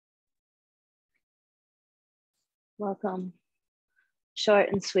Welcome. Short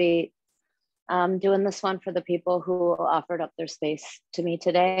and sweet. I'm doing this one for the people who offered up their space to me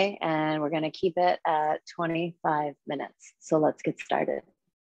today, and we're going to keep it at 25 minutes. So let's get started.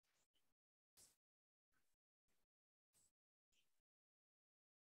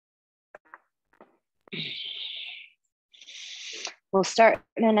 We'll start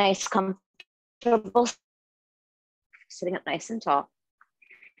in a nice, comfortable, sitting up nice and tall.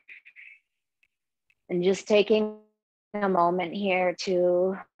 And just taking a moment here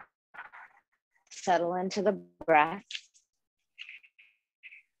to settle into the breath.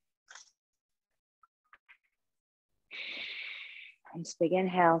 Nice big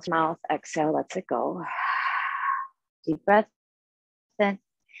inhale, mouth, exhale, lets it go. Deep breath in.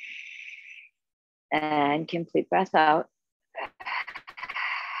 And complete breath out.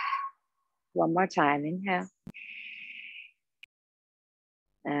 One more time, inhale.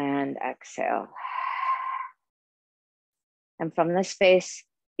 And exhale. And from this space,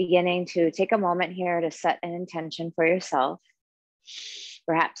 beginning to take a moment here to set an intention for yourself,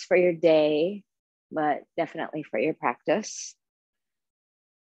 perhaps for your day, but definitely for your practice.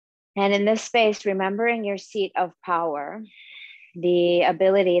 And in this space, remembering your seat of power, the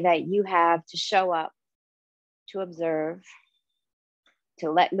ability that you have to show up, to observe,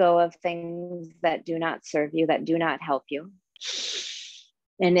 to let go of things that do not serve you, that do not help you.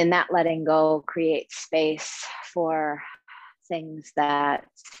 And in that letting go, create space for things that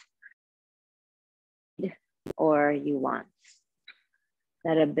or you want.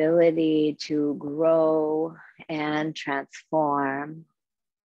 That ability to grow and transform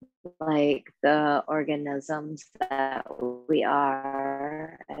like the organisms that we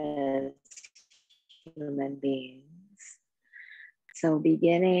are as human beings. So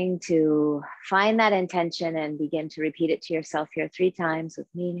beginning to find that intention and begin to repeat it to yourself here 3 times with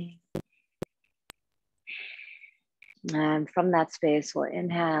meaning. And from that space, we'll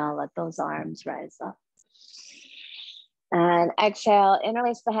inhale, let those arms rise up. And exhale,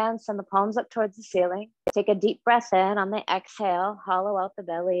 interlace the hands, send the palms up towards the ceiling. Take a deep breath in. On the exhale, hollow out the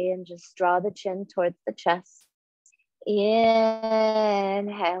belly and just draw the chin towards the chest. Inhaling,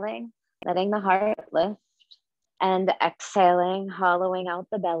 letting the heart lift. And exhaling, hollowing out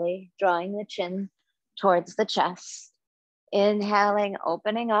the belly, drawing the chin towards the chest. Inhaling,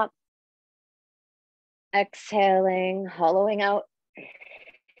 opening up. Exhaling, hollowing out.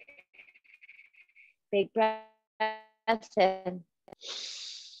 Big breath in.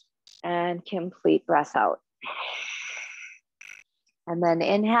 And complete breath out. And then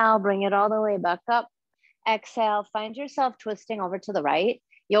inhale, bring it all the way back up. Exhale, find yourself twisting over to the right.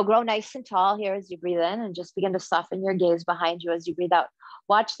 You'll grow nice and tall here as you breathe in and just begin to soften your gaze behind you as you breathe out.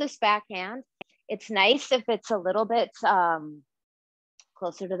 Watch this back hand. It's nice if it's a little bit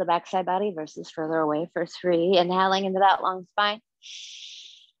closer to the backside body versus further away for 3. Inhaling into that long spine.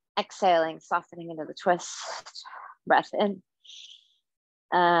 Exhaling, softening into the twist. Breath in.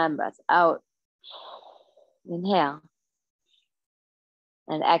 And breath out. Inhale.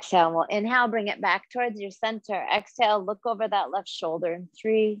 And exhale. We'll inhale, bring it back towards your center. Exhale, look over that left shoulder in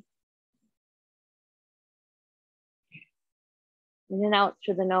 3. In and out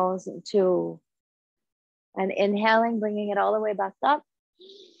through the nose in 2. And inhaling, bringing it all the way back up.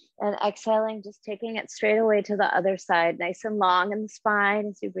 And exhaling, just taking it straight away to the other side. Nice and long in the spine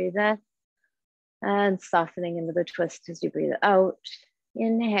as you breathe in. And softening into the twist as you breathe out.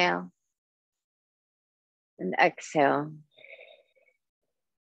 Inhale. And exhale.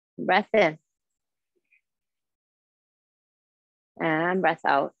 Breath in. And breath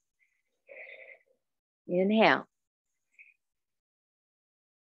out. Inhale.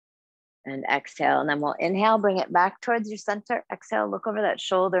 And exhale. And then we'll inhale, bring it back towards your center. Exhale, look over that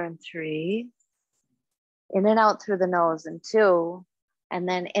shoulder in 3. In and out through the nose in 2. And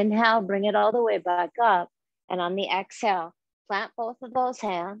then inhale, bring it all the way back up. And on the exhale, plant both of those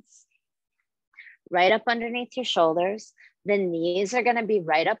hands right up underneath your shoulders. The knees are going to be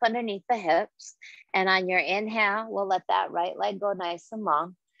right up underneath the hips. And on your inhale, we'll let that right leg go nice and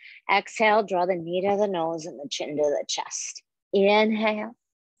long. Exhale, draw the knee to the nose and the chin to the chest. Inhale,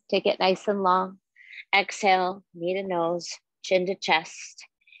 take it nice and long. Exhale, knee to nose, chin to chest.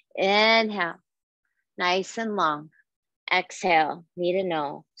 Inhale, nice and long. Exhale, knee to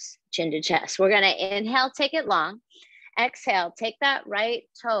nose, chin to chest. We're going to inhale, take it long. Exhale, take that right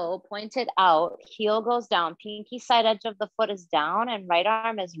toe pointed out, heel goes down, pinky side edge of the foot is down and right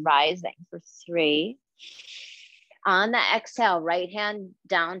arm is rising for 3. On the exhale, right hand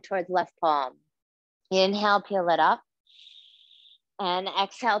down towards left palm. Inhale, peel it up. And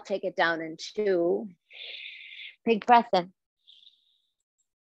exhale, take it down in 2. Big breath in.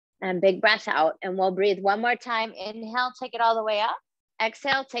 And big breath out. And we'll breathe one more time. Inhale, take it all the way up.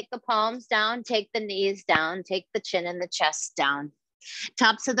 Exhale, take the palms down, take the knees down, take the chin and the chest down.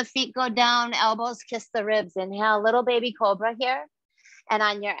 Tops of the feet go down, elbows kiss the ribs. Inhale, little baby cobra here. And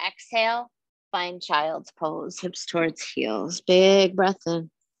on your exhale, find child's pose, hips towards heels. Big breath in.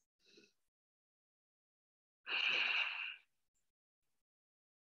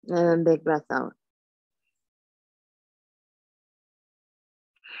 And big breath out.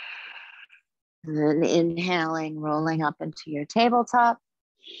 And then inhaling, rolling up into your tabletop.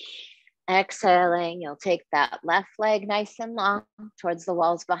 Exhaling, you'll take that left leg nice and long towards the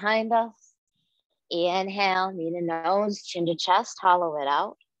walls behind us. Inhale, knee to nose, chin to chest, hollow it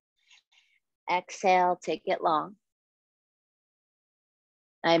out. Exhale, take it long.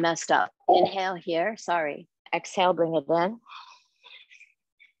 I messed up. Inhale here, sorry. Exhale, bring it in.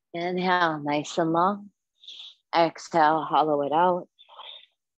 Inhale, nice and long. Exhale, hollow it out.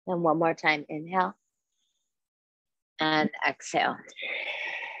 And one more time, inhale. And exhale.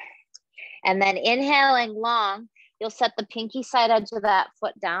 And then inhaling long, you'll set the pinky side edge of that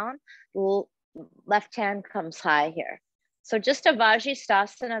foot down. Left hand comes high here. So just a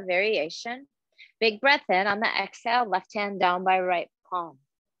Vajrayasana variation. Big breath in on the exhale, left hand down by right palm.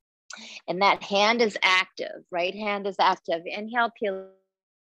 And that hand is active, right hand is active. Inhale, peel.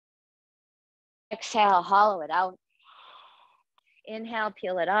 Exhale, hollow it out. Inhale,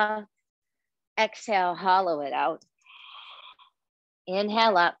 peel it up. Exhale, hollow it out.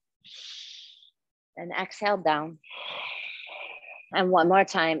 Inhale up. And exhale down. And one more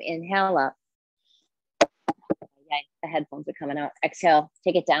time, inhale up. The headphones are coming out. Exhale,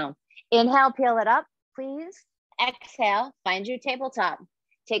 take it down. Inhale, peel it up, please. Exhale, find your tabletop.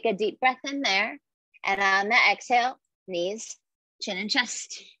 Take a deep breath in there. And on the exhale, knees, chin and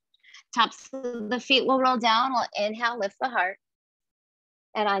chest. Tops of the feet will roll down. We'll inhale, lift the heart.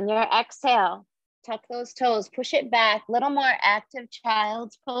 And on your exhale, tuck those toes, push it back. Little more active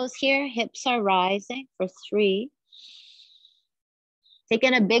child's pose here. Hips are rising for 3.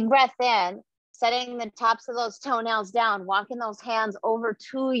 Taking a big breath in, setting the tops of those toenails down, walking those hands over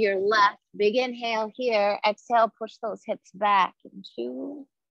to your left. Big inhale here. Exhale, push those hips back. And 2.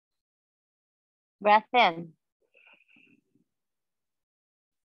 Breath in.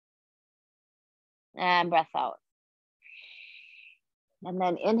 And breath out. And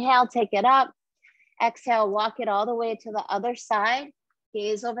then inhale, take it up. Exhale, walk it all the way to the other side.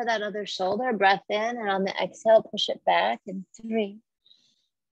 Gaze over that other shoulder. Breath in. And on the exhale, push it back. And 3.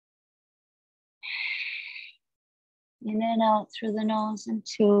 In and out through the nose. And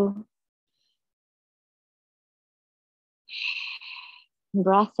 2.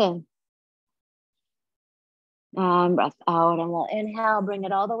 Breath in. And breath out. And we'll inhale, bring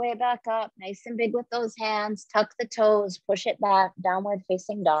it all the way back up. Nice and big with those hands. Tuck the toes, push it back. Downward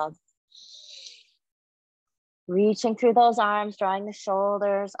facing dog. Reaching through those arms, drawing the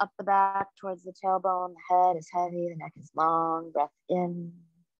shoulders up the back towards the tailbone. The head is heavy, the neck is long. Breath in.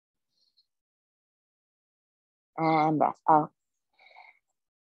 And breath out.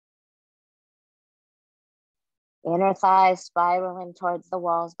 Inner thighs spiraling towards the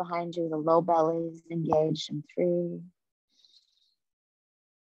walls behind you. The low belly is engaged in 3.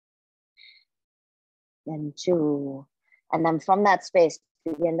 And 2. And then from that space,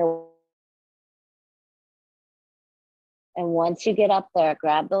 begin to. And once you get up there,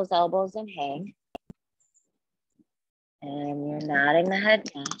 grab those elbows and hang. And you're nodding the head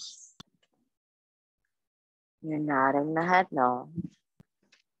yes. You're nodding the head no.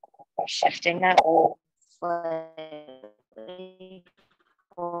 We're shifting that slightly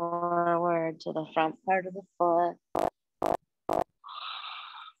forward to the front part of the foot.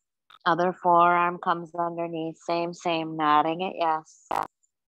 Other forearm comes underneath. Same, nodding it yes.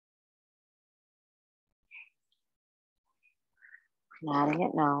 Nodding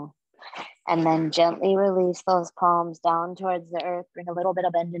it no. And then gently release those palms down towards the earth. Bring a little bit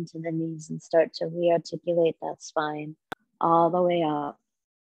of bend into the knees and start to re-articulate that spine all the way up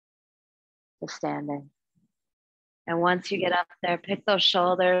to standing. And once you get up there, pick those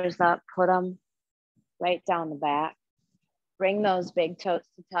shoulders up, put them right down the back. Bring those big toes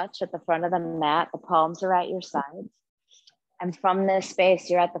to touch at the front of the mat. The palms are at your sides. And from this space,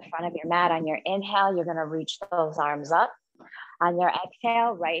 you're at the front of your mat. On your inhale, you're gonna reach those arms up. On your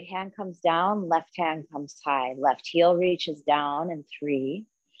exhale, right hand comes down, left hand comes high. Left heel reaches down in 3.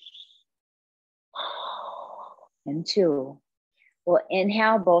 And 2. We'll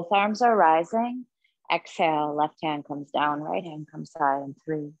inhale, both arms are rising. Exhale, left hand comes down, right hand comes high in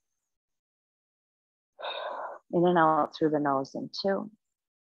 3. In and out through the nose in 2.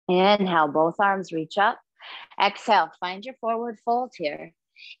 Inhale, both arms reach up. Exhale, find your forward fold here.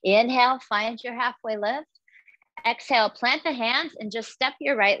 Inhale, find your halfway lift. Exhale, plant the hands and just step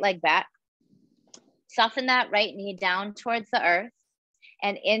your right leg back. Soften that right knee down towards the earth.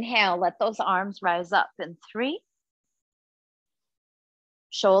 And inhale, let those arms rise up in 3.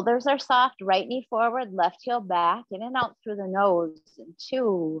 Shoulders are soft, right knee forward, left heel back, in and out through the nose in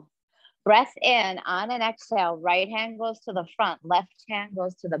 2. Breath in, on an exhale, right hand goes to the front, left hand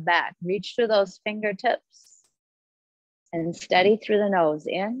goes to the back. Reach through those fingertips and steady through the nose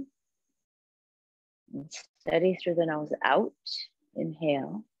in. And steady through the nose out.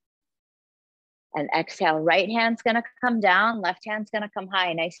 Inhale. And exhale, right hand's gonna come down, left hand's gonna come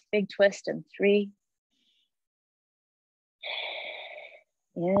high. Nice big twist in 3.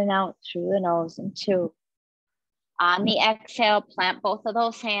 In and out through the nose in 2. On the exhale, plant both of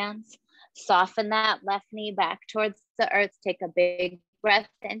those hands. Soften that left knee back towards the earth. Take a big breath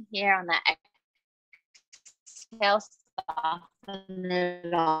in here on the exhale. Soften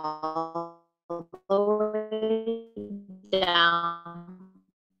it all the way down.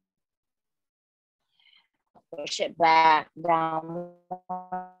 Push it back down.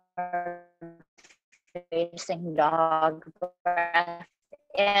 Facing dog. Breath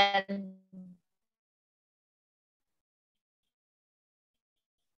in.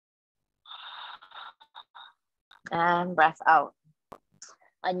 And breath out.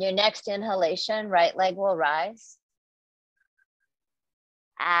 On your next inhalation, right leg will rise.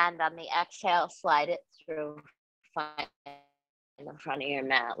 And on the exhale, slide it through. Find in the front of your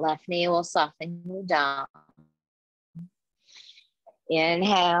mat. Left knee will soften you down.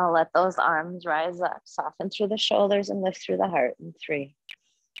 Inhale, let those arms rise up. Soften through the shoulders and lift through the heart in 3.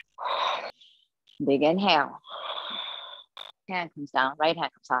 Big inhale. Hand comes down, right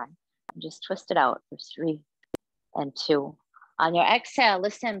hand comes high. And just twist it out for 3 and 2. On your exhale,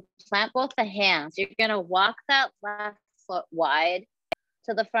 listen, plant both the hands. You're gonna walk that left foot wide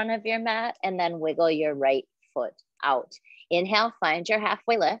to the front of your mat and then wiggle your right foot out. Inhale, find your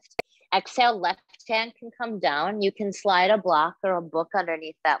halfway lift. Exhale, left hand can come down. You can slide a block or a book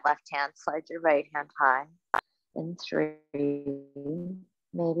underneath that left hand. Slide your right hand high in 3.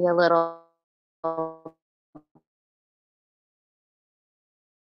 Maybe a little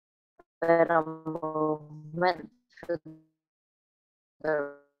bit of movement through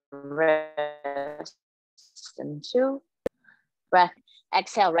the wrist in 2. Breath.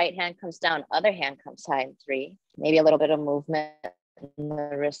 Exhale, right hand comes down, other hand comes high in 3. Maybe a little bit of movement in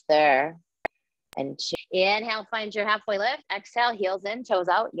the wrist there. And 2. Inhale, find your halfway lift. Exhale, heels in, toes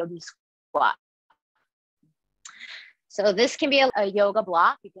out, yogi squat. So this can be a yoga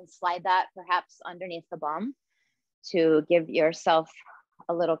block. You can slide that perhaps underneath the bum to give yourself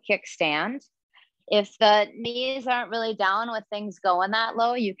a little kickstand. If the knees aren't really down with things going that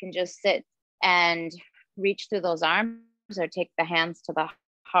low, you can just sit and reach through those arms or take the hands to the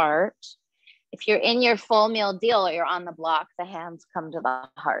heart. If you're in your full meal deal or you're on the block, the hands come to the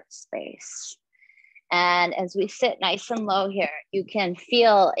heart space. And as we sit nice and low here, you can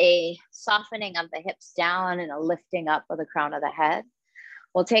feel a softening of the hips down and a lifting up of the crown of the head.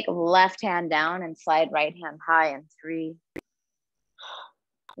 We'll take left hand down and slide right hand high in 3.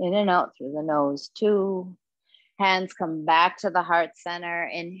 In and out through the nose, 2. Hands come back to the heart center.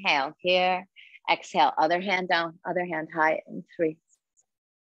 Inhale here. Exhale, other hand down, other hand high in 3.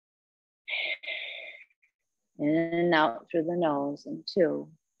 In and out through the nose in 2.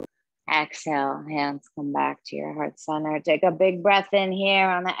 Exhale, hands come back to your heart center. Take a big breath in here.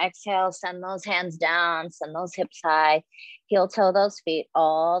 On the exhale, send those hands down, send those hips high. Heel toe those feet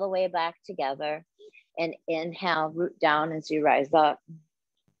all the way back together. And inhale, root down as you rise up.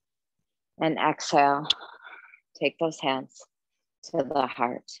 And exhale, take those hands to the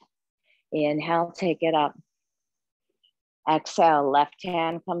heart. Inhale, take it up. Exhale, left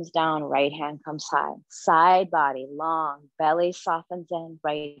hand comes down, right hand comes high. Side body, long, belly softens in,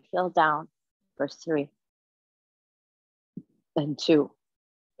 right heel down for 3 and 2.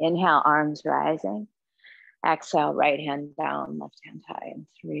 Inhale, arms rising. Exhale, right hand down, left hand high in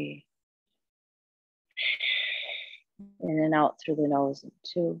 3. In and out through the nose in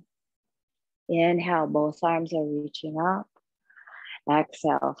 2. Inhale, both arms are reaching up.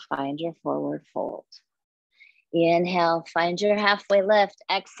 Exhale, find your forward fold. Inhale, find your halfway lift.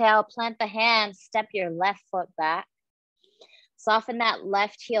 Exhale, plant the hands, step your left foot back. Soften that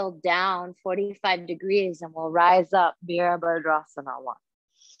left heel down 45 degrees and we'll rise up, Virabhadrasana 1.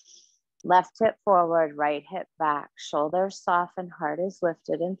 Left hip forward, right hip back. Shoulders soften, heart is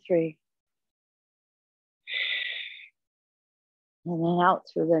lifted in 3. And then out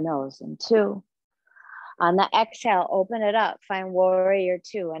through the nose in 2. On the exhale, open it up. Find warrior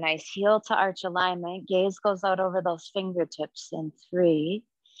 2. A nice heel to arch alignment. Gaze goes out over those fingertips in 3.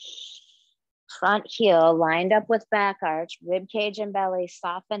 Front heel lined up with back arch, rib cage and belly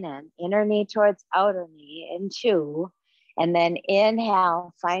soften in, inner knee towards outer knee in 2. And then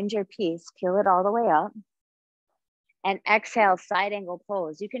inhale, find your peace, peel it all the way up. And exhale, side angle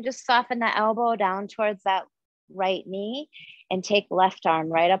pose. You can just soften the elbow down towards that right knee and take left arm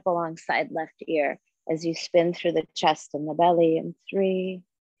right up alongside left ear as you spin through the chest and the belly in 3.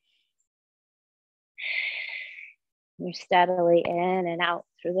 You're steadily in and out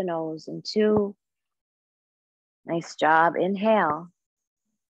through the nose in 2. Nice job. Inhale.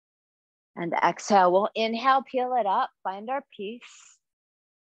 And exhale. We'll inhale, peel it up, find our peace.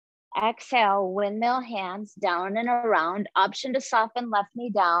 Exhale, windmill hands down and around. Option to soften left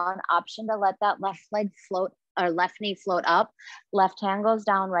knee down. Option to let that left leg float or left knee float up. Left hand goes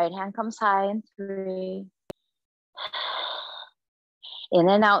down, right hand comes high in 3. In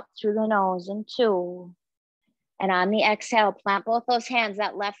and out through the nose in 2. And on the exhale, plant both those hands.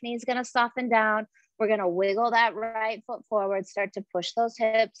 That left knee is going to soften down. We're going to wiggle that right foot forward, start to push those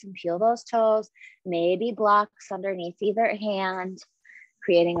hips and peel those toes. Maybe blocks underneath either hand,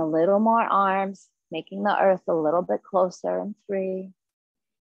 creating a little more arms, making the earth a little bit closer in 3.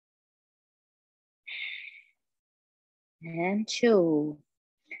 And 2.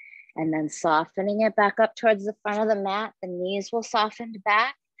 And then softening it back up towards the front of the mat. The knees will soften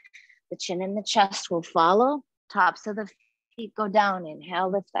back. The chin and the chest will follow. Tops of the feet go down. Inhale,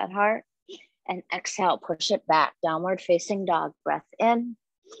 lift that heart. And exhale, push it back. Downward facing dog. Breath in.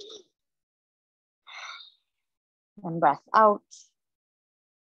 And breath out.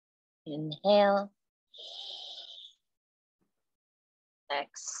 Inhale.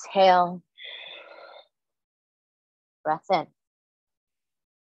 Exhale. Breath in.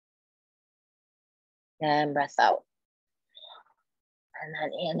 And breath out. And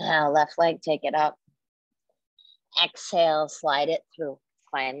then inhale, left leg, take it up. Exhale, slide it through.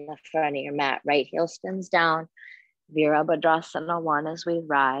 Find the front of your mat. Right heel spins down. Virabhadrasana 1 as we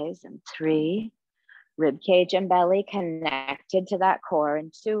rise. And 3. Rib cage and belly connected to that core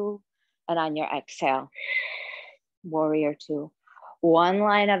in 2. And on your exhale, warrior 2. 1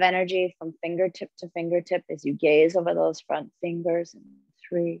 line of energy from fingertip to fingertip as you gaze over those front fingers in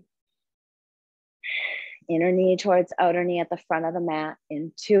 3. Inner knee towards outer knee at the front of the mat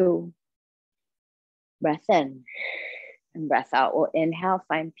in 2. Breath in and breath out. We'll inhale,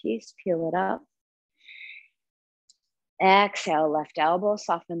 find peace, peel it up. Exhale, left elbow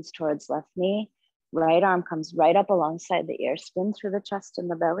softens towards left knee. Right arm comes right up alongside the ear. Spin through the chest and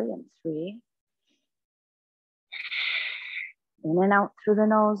the belly in 3. In and out through the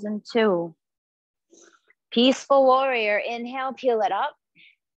nose in 2. Peaceful warrior. Inhale, peel it up.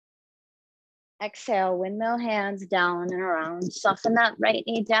 Exhale, windmill hands down and around. Soften that right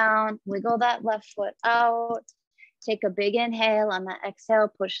knee down. Wiggle that left foot out. Take a big inhale. On the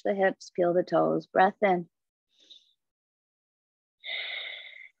exhale, push the hips, peel the toes. Breath in.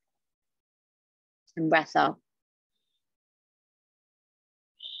 And breath out.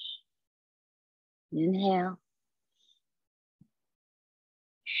 Inhale.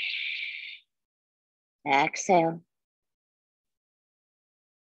 Exhale.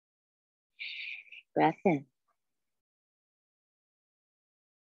 Breath in.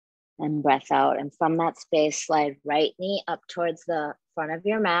 And breath out. And from that space, slide right knee up towards the front of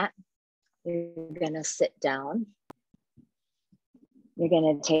your mat. You're going to sit down. You're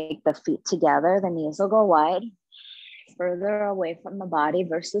going to take the feet together. The knees will go wide, further away from the body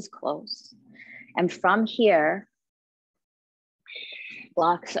versus close. And from here,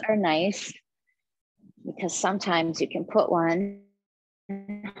 blocks are nice because sometimes you can put one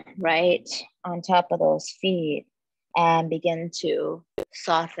right on top of those feet and begin to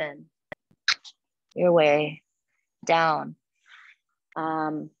soften your way down.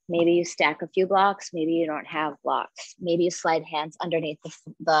 Maybe you stack a few blocks, maybe you don't have blocks. Maybe you slide hands underneath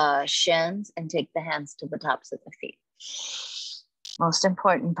the shins and take the hands to the tops of the feet. Most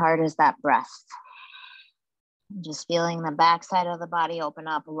important part is that breath. Just feeling the backside of the body open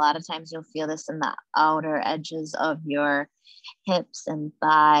up. A lot of times you'll feel this in the outer edges of your hips and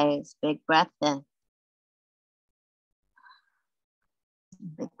thighs. Big breath in.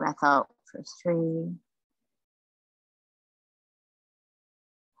 Big breath out for 3.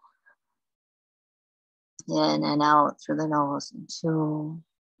 In and out through the nose in 2.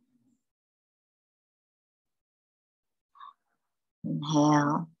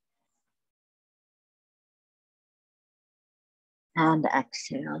 Inhale. And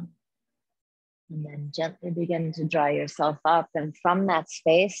exhale. And then gently begin to draw yourself up. And from that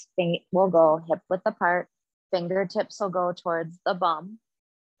space, we'll go hip width apart. Fingertips will go towards the bum.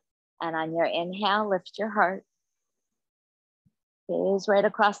 And on your inhale, lift your heart. Gaze right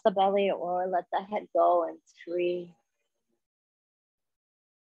across the belly or let the head go in 3.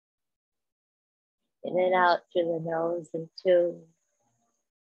 In and out through the nose in 2.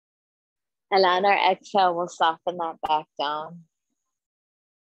 And on our exhale, we'll soften that back down.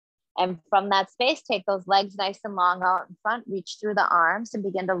 And from that space, take those legs nice and long out in front, reach through the arms and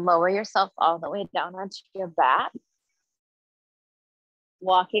begin to lower yourself all the way down onto your back.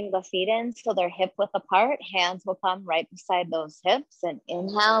 Walking the feet in so they're hip width apart. Hands will come right beside those hips. And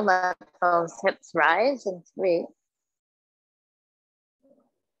inhale, let those hips rise in 3.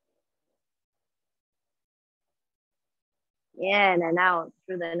 In and out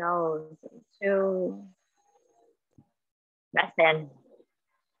through the nose in 2. Breath in.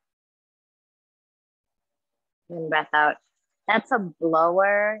 And breath out. That's a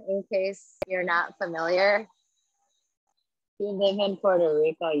blower in case you're not familiar. If you live in Puerto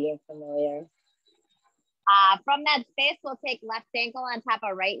Rico, you're familiar. From that space, we'll take left ankle on top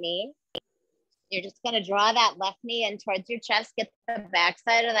of right knee. You're just going to draw that left knee in towards your chest. Get the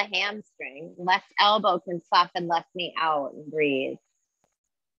backside of the hamstring. Left elbow can soften left knee out and breathe.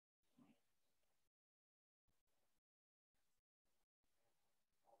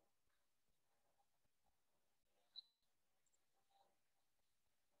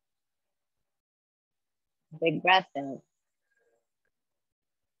 Big breath in.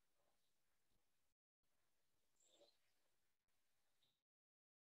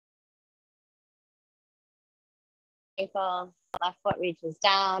 Ankle, left foot reaches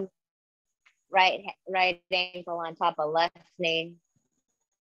down. Right ankle on top of left knee.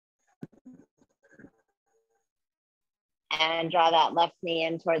 And draw that left knee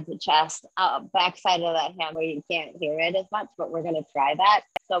in towards the chest, backside of that hand where you can't hear it as much, but we're gonna try that.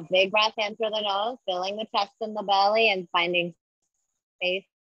 So big breath in through the nose, filling the chest and the belly and finding space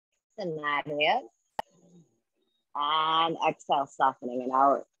in that hip. And exhale, softening it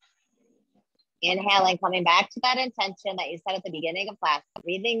out. Inhaling, coming back to that intention that you set at the beginning of class,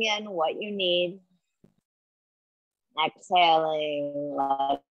 breathing in what you need. Exhaling,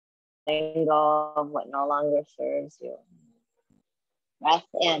 letting go of what no longer serves you. Breath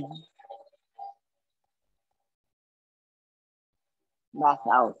in. Breath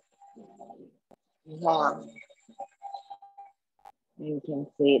out. Long. And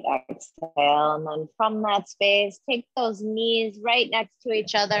complete exhale. And then from that space, take those knees right next to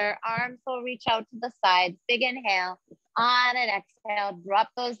each other. Arms will reach out to the sides. Big inhale. On an exhale, drop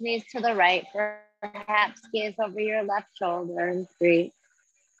those knees to the right. Perhaps gaze over your left shoulder in 3.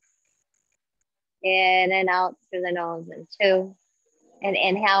 In and out through the nose in 2. And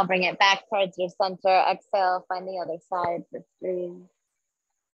inhale, bring it back towards your center. Exhale, find the other side for 3.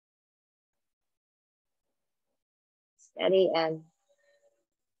 Steady in.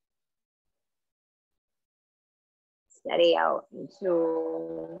 Steady out in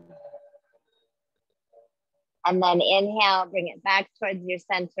 2. And then inhale, bring it back towards your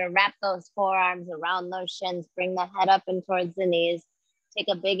center. Wrap those forearms around those shins. Bring the head up and towards the knees. Take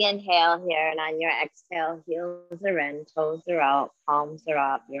a big inhale here. And on your exhale, heels are in, toes are out, palms are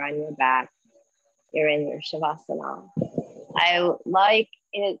up. You're on your back. You're in your Shavasana. I like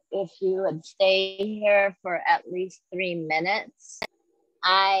it if you would stay here for at least 3 minutes.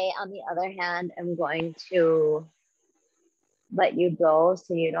 I, on the other hand, am going to let you go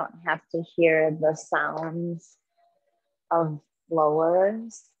so you don't have to hear the sounds of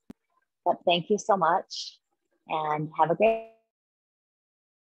blowers. But thank you so much and have a great